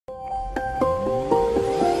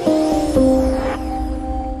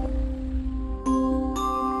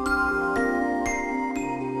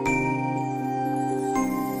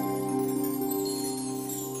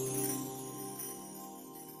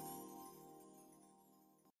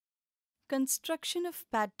Construction of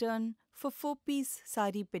pattern for 4-piece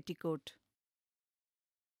saree petticoat.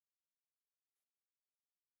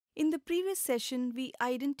 In the previous session, we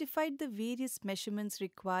identified the various measurements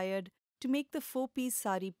required to make the 4-piece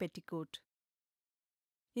saree petticoat.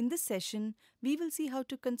 In this session, we will see how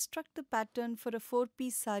to construct the pattern for a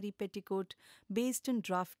 4-piece saree petticoat based on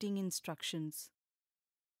drafting instructions.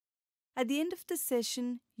 At the end of the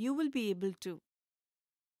session, you will be able to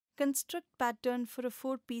construct pattern for a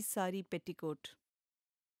 4-piece saree petticoat.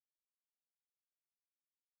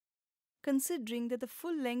 Considering that the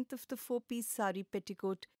full length of the 4-piece saree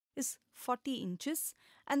petticoat is 40 inches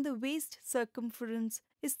and the waist circumference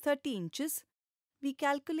is 30 inches, we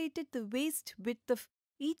calculated the waist width of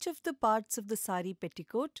each of the parts of the saree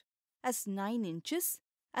petticoat as 9 inches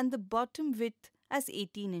and the bottom width as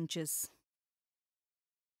 18 inches.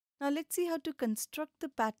 Now let's see how to construct the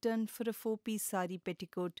pattern for a 4-piece saree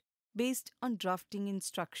petticoat based on drafting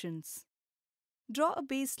instructions. Draw a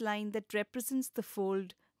baseline that represents the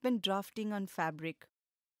fold when drafting on fabric.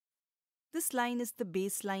 This line is the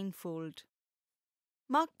baseline fold.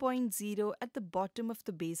 Mark point 0 at the bottom of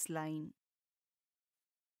the baseline.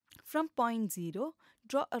 From point 0,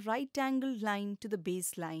 draw a right angle line to the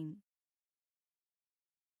baseline.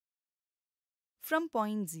 From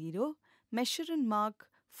point 0, measure and mark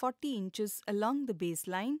 40 inches along the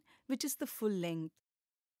baseline, which is the full length.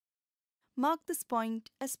 Mark this point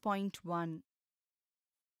as point 1.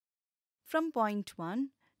 From point 1,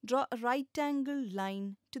 draw a right angle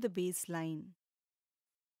line to the baseline.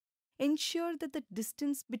 Ensure that the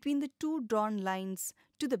distance between the two drawn lines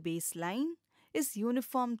to the baseline is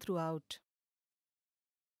uniform throughout.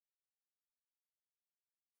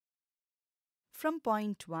 From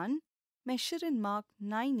point 1, measure and mark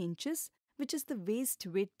 9 inches, which is the waist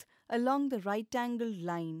width along the right angle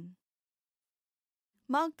line.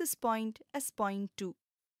 Mark this point as point 2.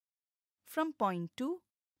 From point 2,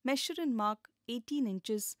 measure and mark 18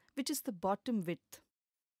 inches, which is the bottom width.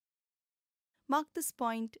 Mark this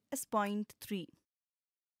point as point 3.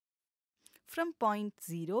 From point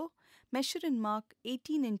 0, measure and mark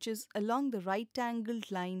 18 inches along the right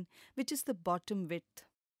angled line, which is the bottom width.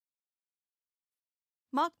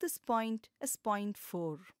 Mark this point as point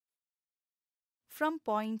 4. From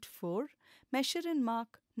point 4, measure and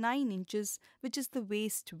mark 9 inches, which is the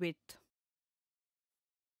waist width.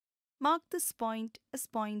 Mark this point as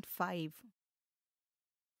point 5.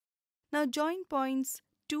 Now join points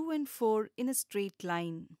 2 and 4 in a straight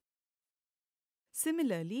line.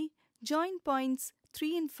 Similarly, join points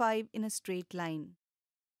 3 and 5 in a straight line.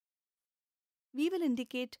 We will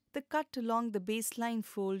indicate the cut along the baseline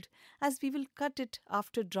fold as we will cut it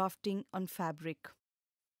after drafting on fabric.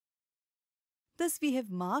 Thus we have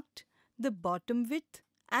marked the bottom width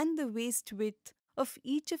and the waist width of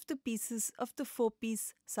each of the pieces of the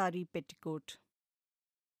 4-piece saree petticoat.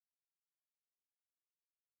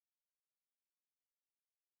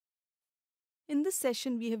 In this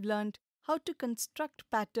session, we have learned how to construct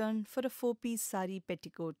pattern for a 4-piece saree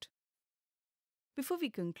petticoat. Before we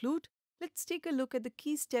conclude, let's take a look at the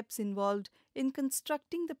key steps involved in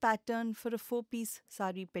constructing the pattern for a 4-piece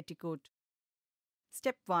saree petticoat.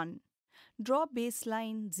 Step 1. Draw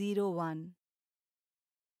baseline 0, 1.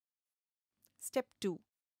 Step 2.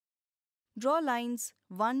 Draw lines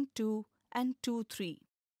 1, 2 and 2, 3.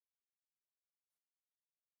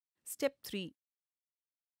 Step 3.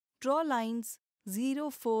 Draw lines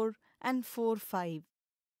 0, 4 and 4, 5.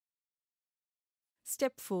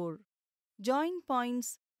 Step 4. Join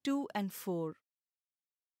points 2 and 4.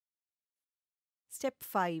 Step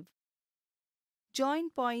 5. Join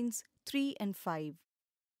points 3 and 5.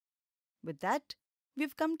 With that, we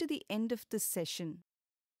have come to the end of this session.